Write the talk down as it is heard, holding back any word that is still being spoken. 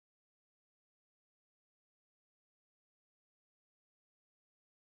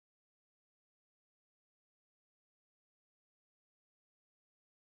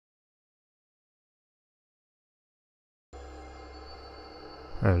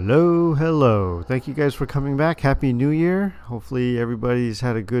Hello, hello. Thank you guys for coming back. Happy New Year. Hopefully everybody's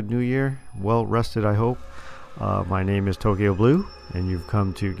had a good New Year. Well rested, I hope. My name is Tokyo Blue, and you've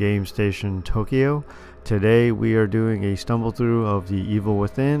come to Game Station Tokyo. Today we are doing a stumble through of The Evil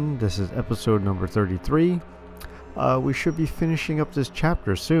Within. This is episode number 33. We should be finishing up this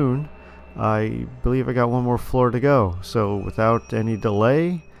chapter soon. I believe I got one more floor to go. So without any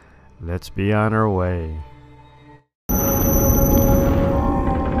delay, let's be on our way.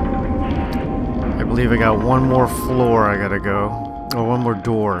 I believe I got one more floor I gotta go. Oh, one more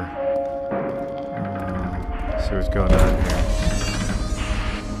door. See what's going on here.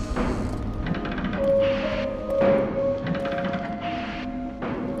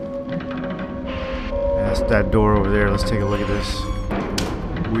 That's that door over there. Let's take a look at this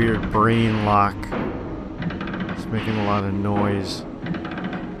weird brain lock. It's making a lot of noise.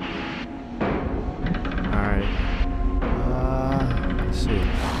 Alright. Let's see.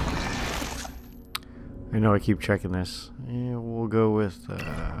 I know I keep checking this. Yeah, we'll go with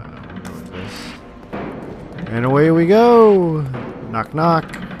this. And away we go! Knock knock.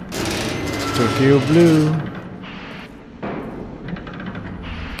 Tokyo Blue.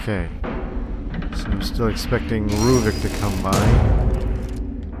 Okay. So I'm still expecting Ruvik to come by.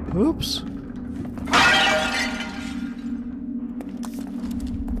 Oops.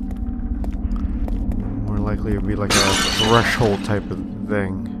 More likely it'll be like a threshold type of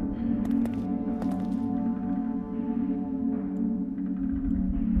thing.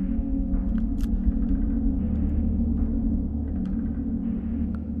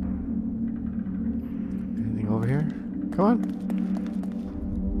 Come on.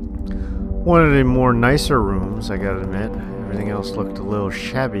 One of the more nicer rooms, I gotta admit. Everything else looked a little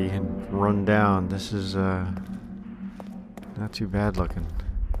shabby and run down. This is not too bad looking.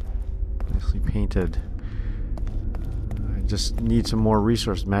 Nicely painted. I just need some more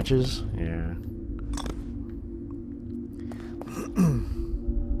resource matches. Yeah.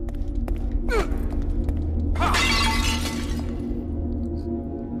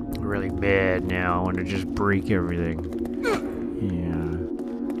 Really bad now. I want to just break everything. Yeah.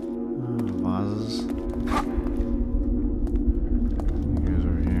 Vases. You guys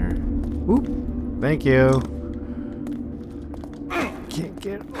over here. Oop! Thank you. Can't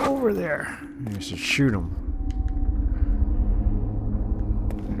get over there. I should shoot him.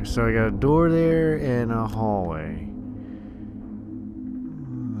 So I got a door there and a hallway.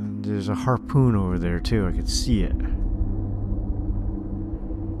 And there's a harpoon over there too. I could see it.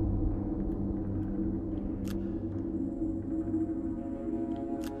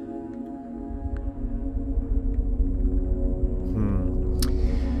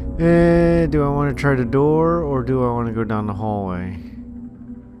 Do I want to try the door, or do I want to go down the hallway?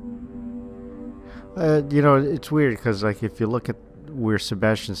 You know, it's weird, because like if you look at where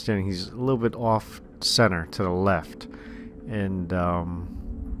Sebastian's standing, he's a little bit off center to the left. And I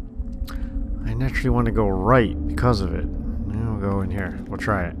naturally want to go right because of it. We'll go in here. We'll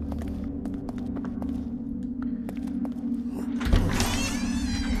try it.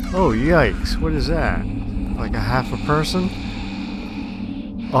 Oh, yikes. What is that? Like a half a person?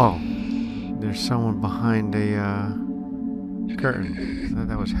 Oh. There's someone behind a curtain. I thought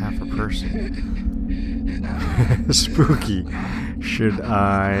that was half a person. Spooky. Should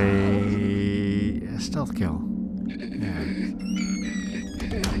I stealth kill? Yeah.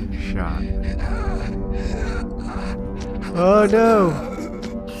 Shot. Oh no!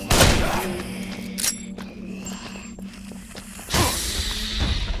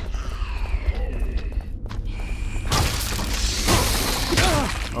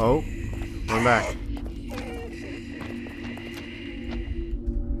 Oh. Going back.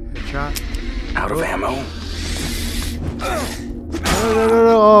 Headshot. Out of ammo. No.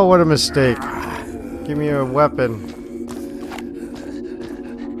 Oh, what a mistake. Give me a weapon.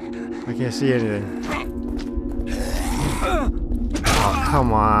 I can't see anything. Oh,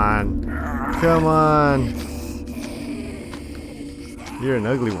 come on. Come on. You're an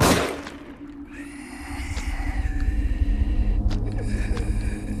ugly one.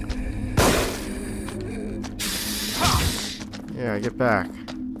 Yeah, get back.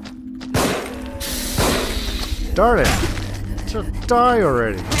 Darn it! Just die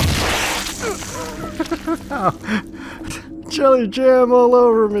already. Jelly jam all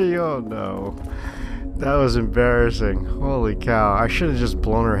over me. Oh no. That was embarrassing. Holy cow. I should have just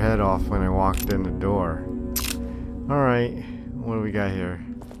blown her head off when I walked in the door. Alright. What do we got here?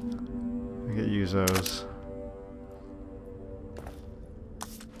 I could use those.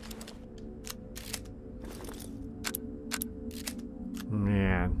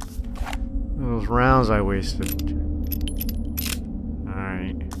 Man. Those rounds I wasted.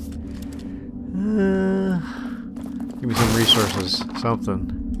 Alright. me some resources.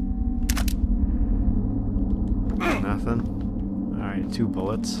 Something. Nothing. Alright, 2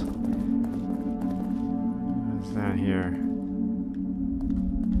 bullets. What's that here?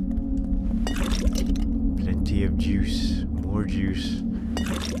 Plenty of juice. More juice.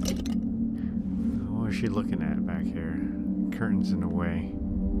 What is she looking at back here? Curtains in the way.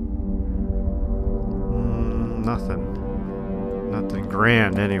 Nothing. Nothing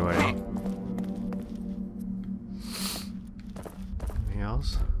grand anyway. Anything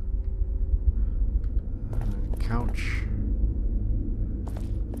else? Couch.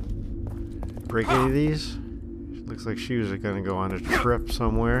 Break any of these? Looks like she was gonna go on a trip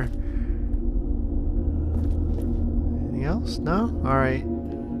somewhere. Anything else? No? Alright.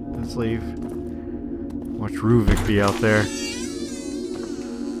 Let's leave. Watch Ruvik be out there.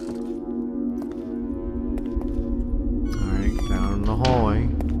 Alright, down in the hallway.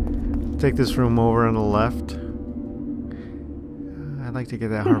 Take this room over on the left. I'd like to get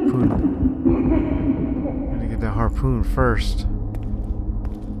that harpoon. I'm gonna get that harpoon first.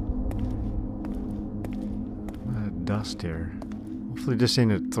 Dust here. Hopefully this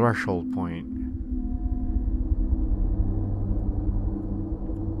ain't a threshold point.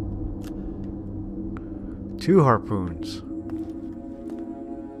 Two harpoons.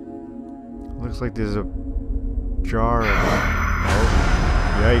 Looks like there's a jar of... Oh,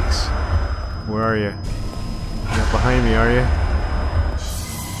 yikes. Where are you? You're not behind me, are you?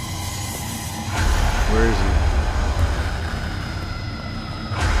 Where is he?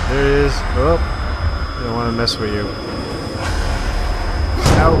 There he is. Oh! I don't want to mess with you.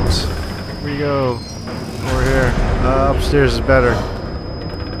 Out! Here we go. Over here. Upstairs is better.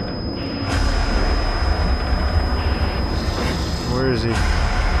 Where is he?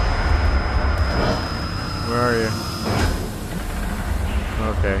 Where are you?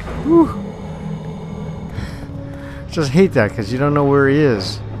 Okay. Whew. Just hate that because you don't know where he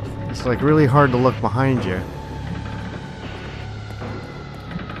is. It's like really hard to look behind you.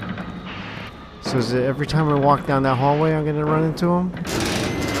 So is it every time I walk down that hallway I'm gonna run into him?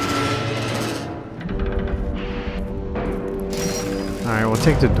 Alright, we'll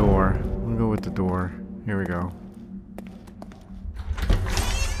take the door. We'll go with the door. Here we go.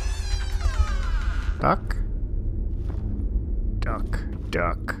 Duck? Duck.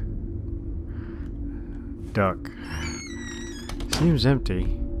 Duck. Duck. Seems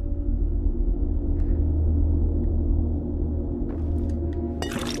empty.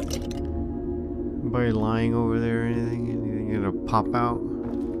 Anybody lying over there or anything? Anything gonna pop out?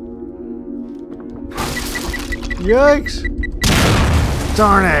 Yikes!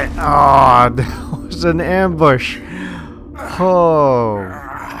 Darn it! Oh, that was an ambush! Oh!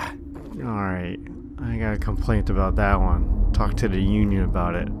 Alright. I got a complaint about that one. Talk to the union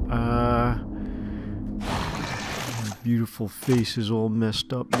about it. My beautiful face is all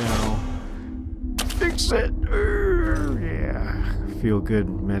messed up now. Fix it! Yeah. Feel good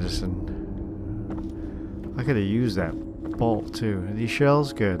medicine. I could have used that bolt too. Are these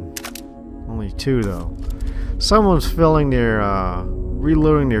shells? Good. Only 2 though. Someone's filling their,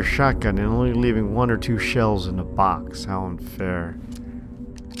 reloading their shotgun and only leaving 1 or 2 shells in the box. How unfair.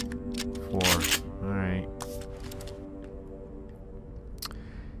 4. Alright.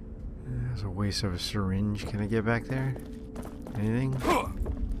 There's a waste of a syringe. Can I get back there? Anything?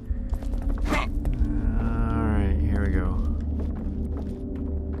 Alright, here we go.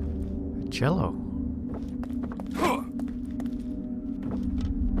 A cello.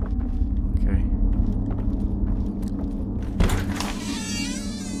 Okay.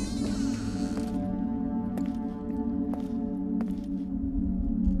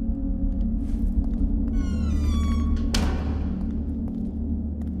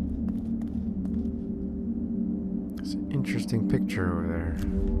 It's an interesting picture over there.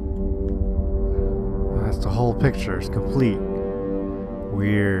 Oh, that's the whole picture. It's complete.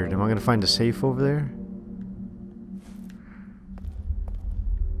 Weird. Am I gonna find a safe over there?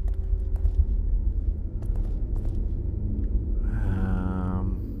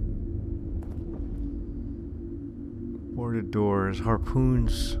 Boarded doors,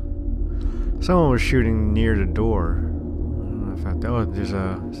 harpoons. Someone was shooting near the door. I don't know if I, oh, there's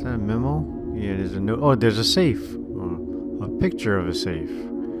a, is that a memo? Yeah, there's a note. Oh, there's a safe. Oh, a picture of a safe. I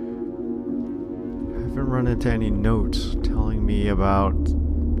haven't run into any notes telling me about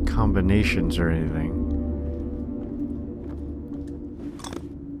combinations or anything.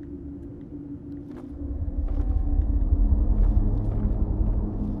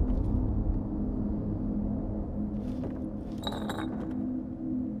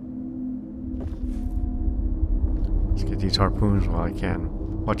 Let's get these harpoons while I can.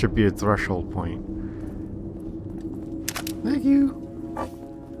 Watch it be a threshold point. Thank you.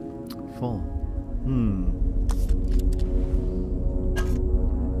 Full.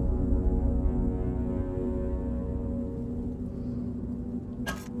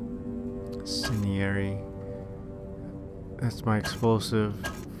 Incendiary. That's my explosive.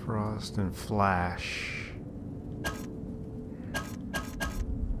 Frost and flash.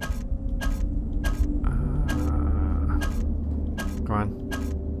 Come on.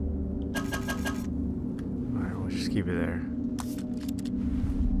 Alright, we'll just keep it there.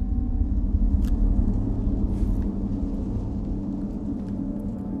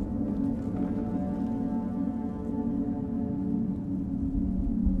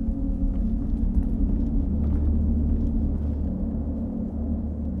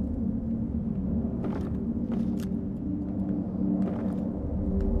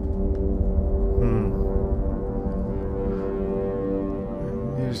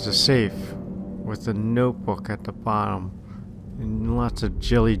 There's the safe with the notebook at the bottom and lots of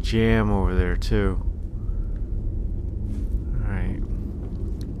jelly jam over there too. Alright.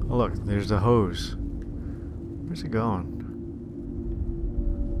 Oh look, there's the hose. Where's it going?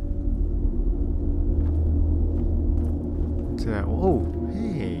 What's that? Whoa,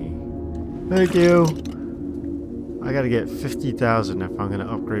 hey. Thank you. I gotta get 50,000 if I'm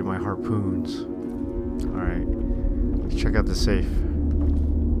gonna upgrade my harpoons. Alright. Let's check out the safe.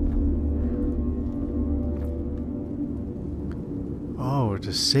 Oh, it's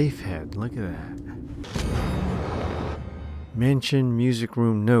a safe head. Look at that. Mansion music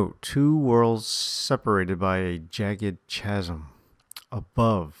room note. 2 worlds separated by a jagged chasm.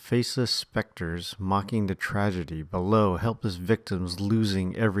 Above, faceless specters mocking the tragedy. Below, helpless victims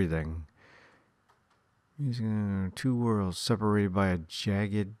losing everything. 2 worlds separated by a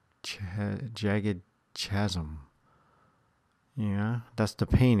jagged chasm. Yeah, that's the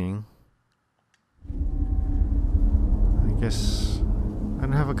painting. I guess I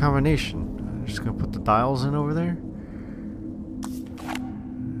don't have a combination. I'm just gonna put the dials in over there.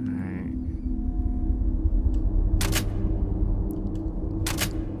 Alright.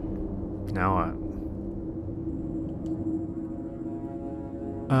 Now what?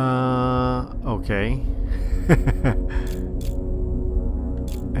 Okay.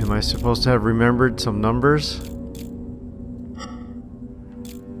 Am I supposed to have remembered some numbers?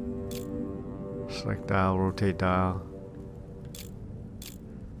 Select dial, rotate dial.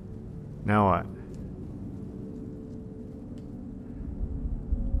 Now what?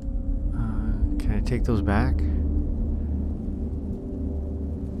 Can I take those back?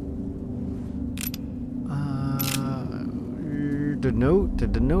 The note?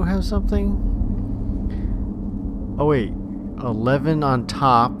 Did the note have something? Oh wait, 11 on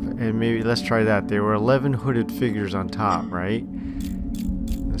top, and maybe let's try that. There were 11 hooded figures on top, right?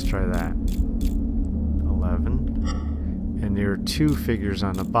 Let's try that. 11, and there are 2 figures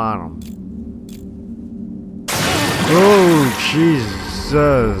on the bottom. Oh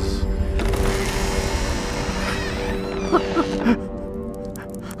Jesus!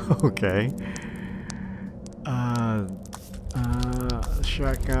 Okay.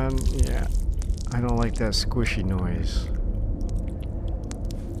 Shotgun, yeah. I don't like that squishy noise.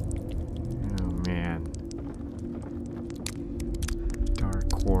 Oh man. Dark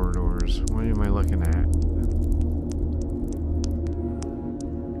corridors. What am I looking at?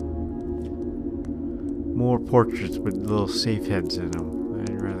 More portraits with little safe heads in them.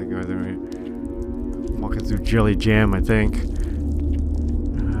 I'd rather go there. I'm walking through jelly jam, I think.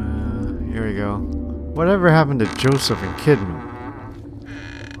 Here we go. Whatever happened to Joseph and Kidman?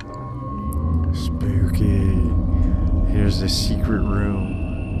 Spooky. Here's the secret room.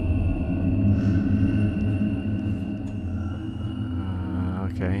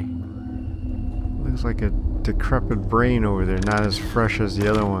 Okay. Looks like a decrepit brain over there, not as fresh as the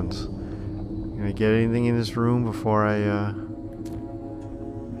other ones. Can I get anything in this room before I,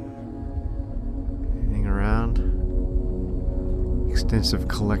 anything around? Extensive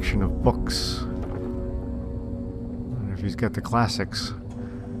collection of books. I wonder if he's got the classics.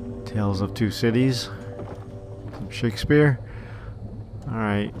 Tales of Two Cities. Some Shakespeare.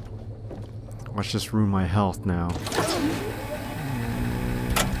 Alright. Watch this ruin my health now.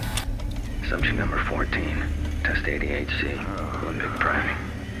 Subject number 14. Test 88C. Limbic priming.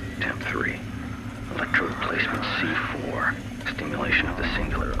 Temp 3. Electrode placement C4. Stimulation of the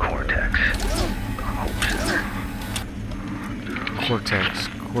singular cortex. Hope center.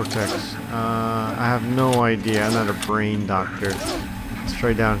 Cortex. I have no idea. I'm not a brain doctor. Let's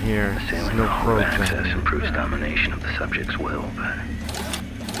try down here. There's no probe access improves domination of the subject's will, but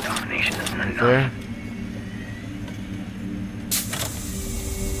domination isn't enough. There.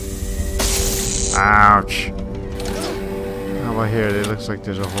 Ouch. about here? It looks like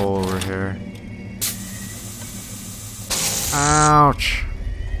there's a hole over here. Ouch!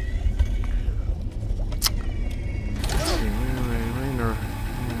 Let's see,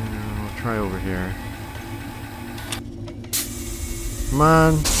 we'll try over here. Come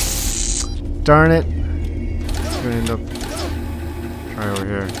on! Darn it! It's gonna end up. Try over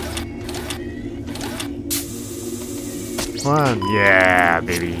here. Come on! Yeah,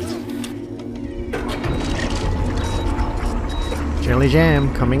 baby! Jelly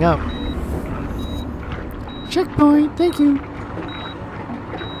jam coming up. Checkpoint, thank you.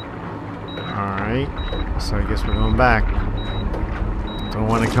 Alright, so I guess we're going back. Don't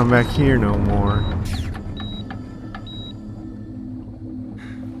want to come back here no more.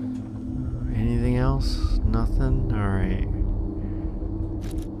 Anything else? Nothing? Alright.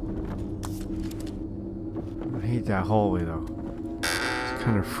 I hate that hallway though. It's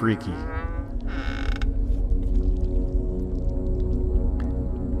kind of freaky.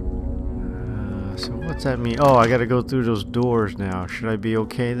 So what's that mean? Oh, I gotta go through those doors now. Should I be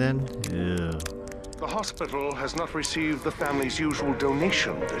okay then? Yeah. The hospital has not received the family's usual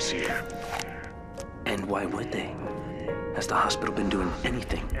donation this year. And why would they? Has the hospital been doing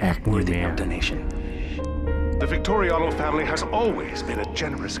anything Acne worthy man. of donation? The Victoriano family has always been a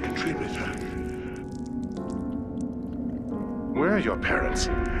generous contributor. Where are your parents?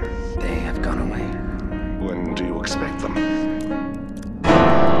 They have gone away. When do you expect them?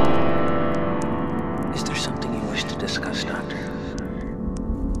 Is there something you wish to discuss, Doctor?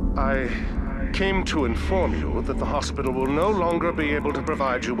 I came to inform you that the hospital will no longer be able to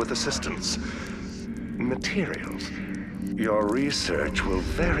provide you with assistance. Materials. Your research will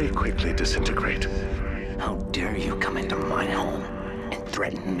very quickly disintegrate. How dare you come into my home and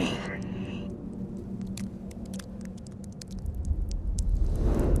threaten me?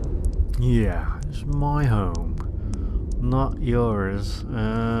 Yeah, it's my home, not yours.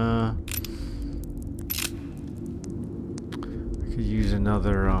 I could use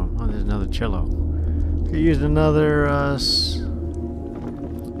another. Oh, there's another cello. Could use another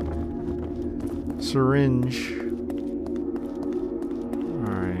syringe.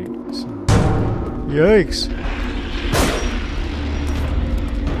 All right. So, yikes!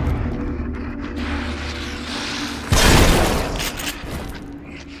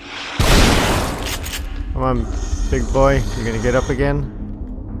 Come on, big boy. You gonna get up again?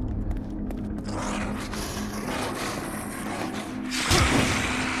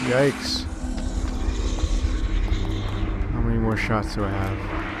 Yikes. How many more shots do I have?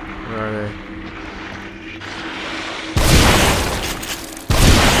 Where are they?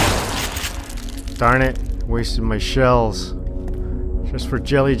 Darn it. Wasted my shells. Just for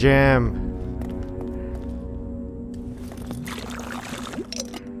jelly jam.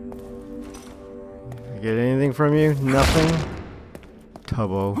 Get anything from you? Nothing?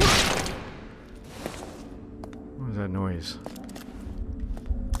 Tubbo. What was that noise?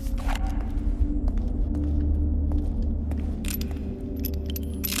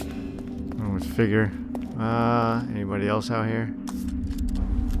 I would figure. Anybody else out here?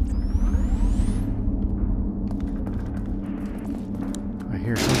 I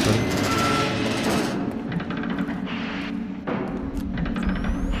hear something.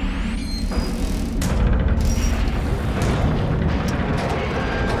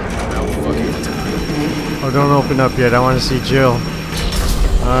 Oh, don't open up yet. I want to see Jill.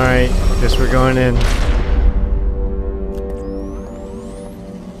 Alright, guess we're going in.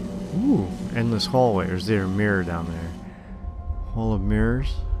 Ooh, endless hallway. Or is there a mirror down there? Hall of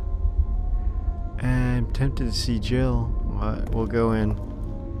mirrors. I'm tempted to see Jill. We'll go in.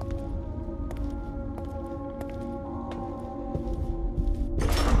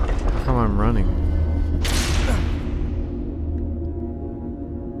 How come I'm running?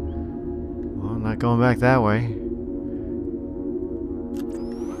 Not going back that way.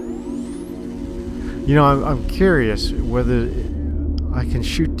 You know, I'm curious whether I can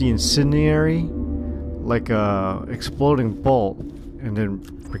shoot the incendiary like a exploding bolt and then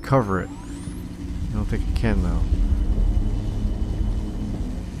recover it. I don't think I can though.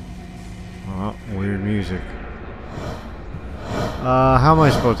 Oh, weird music. How am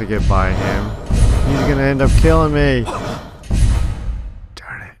I supposed to get by him? He's gonna end up killing me.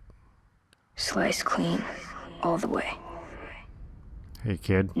 Slice clean, all the way. Hey,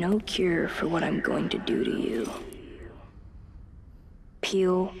 kid. No cure for what I'm going to do to you.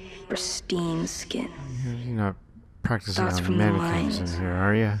 Peel pristine skin. You're not practicing Thoughts on from the mannequins in lines. here,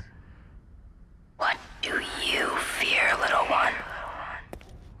 are you? What do you fear, little one?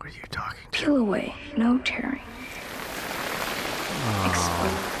 What are you talking to? Peel away, no tearing.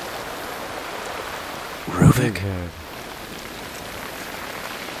 Explode. Ruvik. Head.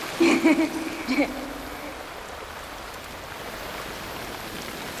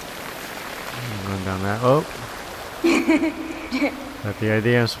 Run down that. Oh! Is that the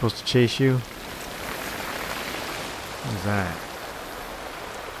idea? I'm supposed to chase you? What is that?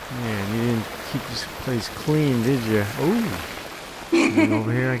 Man, you didn't keep this place clean, did you? Oh! Anything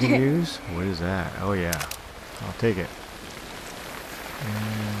over here I can use? What is that? Oh yeah. I'll take it.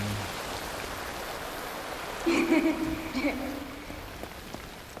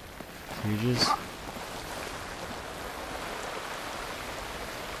 Cages.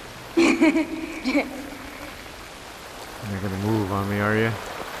 You're not gonna move on me, are you?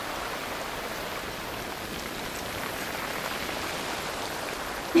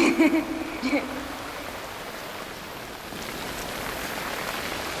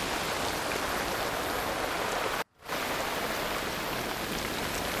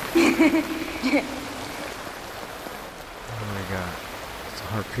 Oh my god. It's a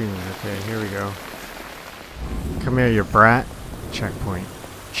harpoon. Okay, here we go. Come here, you brat. Checkpoint.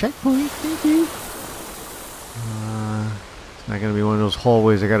 Checkpoint, thank you. It's not gonna be one of those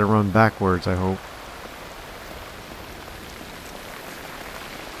hallways I gotta run backwards, I hope.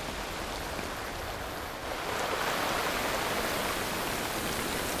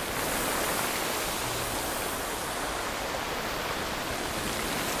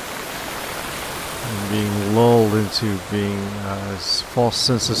 Being lulled into being a false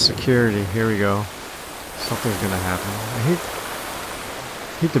sense of security. Here we go. Something's gonna happen. I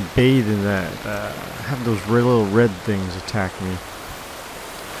hate to bathe in that. Have those little red things attack me.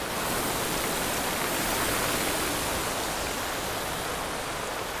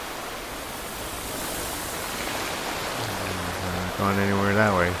 Not going anywhere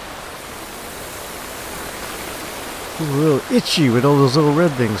that way. It's a little itchy with all those little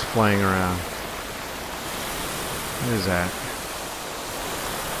red things flying around. What is that?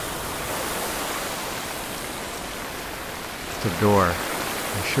 It's a door.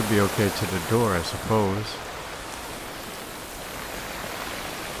 I should be okay to the door, I suppose.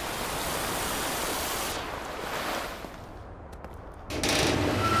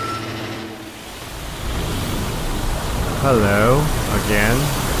 Hello, again.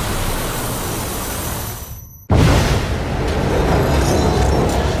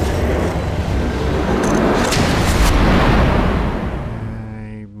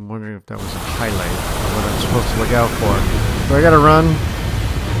 That was a highlight of what I'm supposed to look out for. So I gotta run.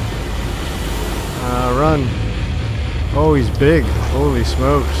 Run. Oh, he's big. Holy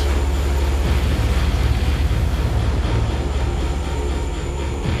smokes.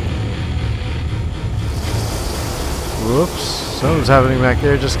 Whoops. Something's happening back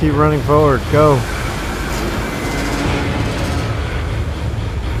there. Just keep running forward. Go.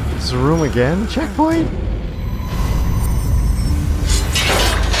 Is the room again? Checkpoint?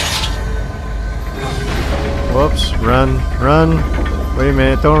 Whoops, run, run. Wait a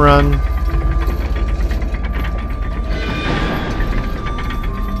minute, don't run.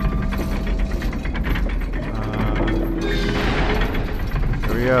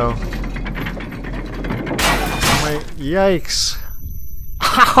 Here we go. Yikes.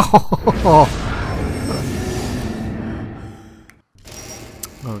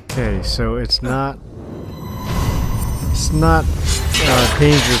 Okay, so it's not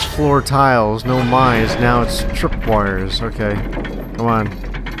dangerous floor tiles, no mines. Now it's tripwires. Okay, come on.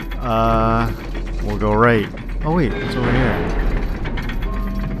 We'll go right. Oh wait, what's over here?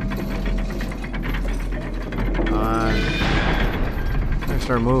 I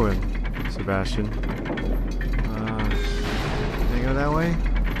start moving, Sebastian. Can I go that way? I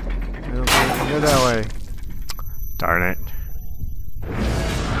don't think I can go that way. Darn it.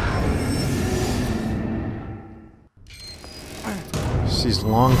 These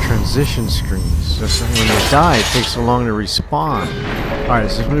long transition screens. Just when you die, it takes so long to respawn. Alright,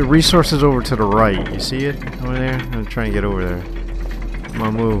 so the resources over to the right. You see it over there? I'm gonna try and get over there. Come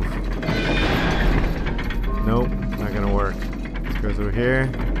on, move. Nope, not gonna work. Let's go through here.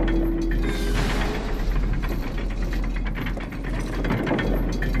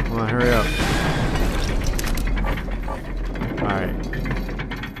 Come on, hurry up. Alright.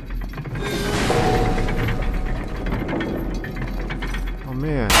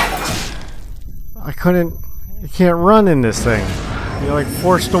 Man, I can't run in this thing. You're like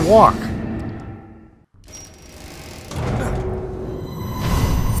forced to walk.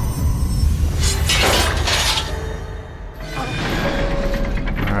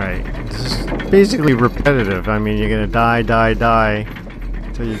 Alright, this is basically repetitive. I mean, you're gonna die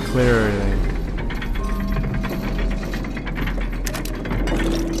until you clear everything.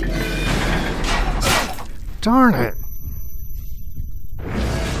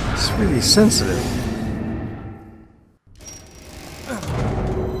 Really sensitive.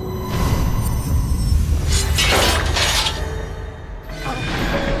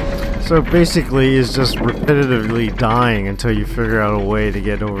 So basically, it's just repetitively dying until you figure out a way to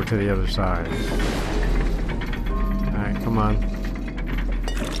get over to the other side. Alright, come on.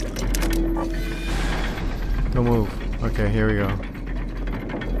 Don't move. Okay, here we go.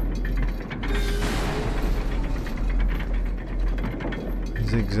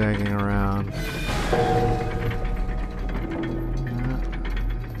 Zigzagging around.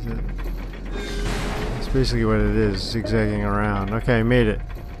 That's basically what it is, zigzagging around. Okay, made it.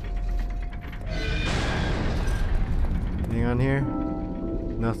 Anything on here?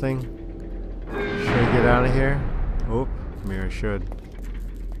 Nothing? Should I get out of here? Oh, maybe I should.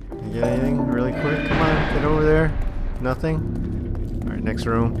 Can I get anything really quick? Come on, get over there. Nothing? Alright, next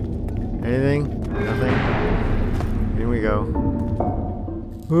room. Anything? Nothing? Here we go.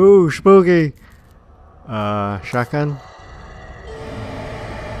 Ooh, spooky! Shotgun?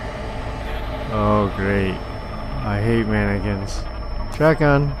 Oh, great. I hate mannequins.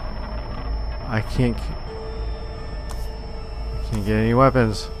 Shotgun! I can't get any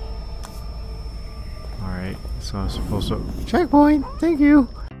weapons. Alright, so I'm supposed to... Checkpoint! Thank you!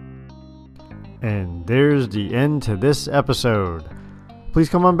 And there's the end to this episode. Please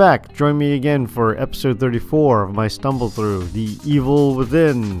come on back. Join me again for episode 34 of my stumble through, The Evil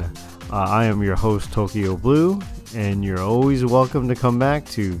Within. I am your host, Tokyo Blue, and you're always welcome to come back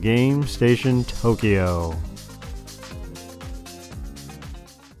to Game Station Tokyo.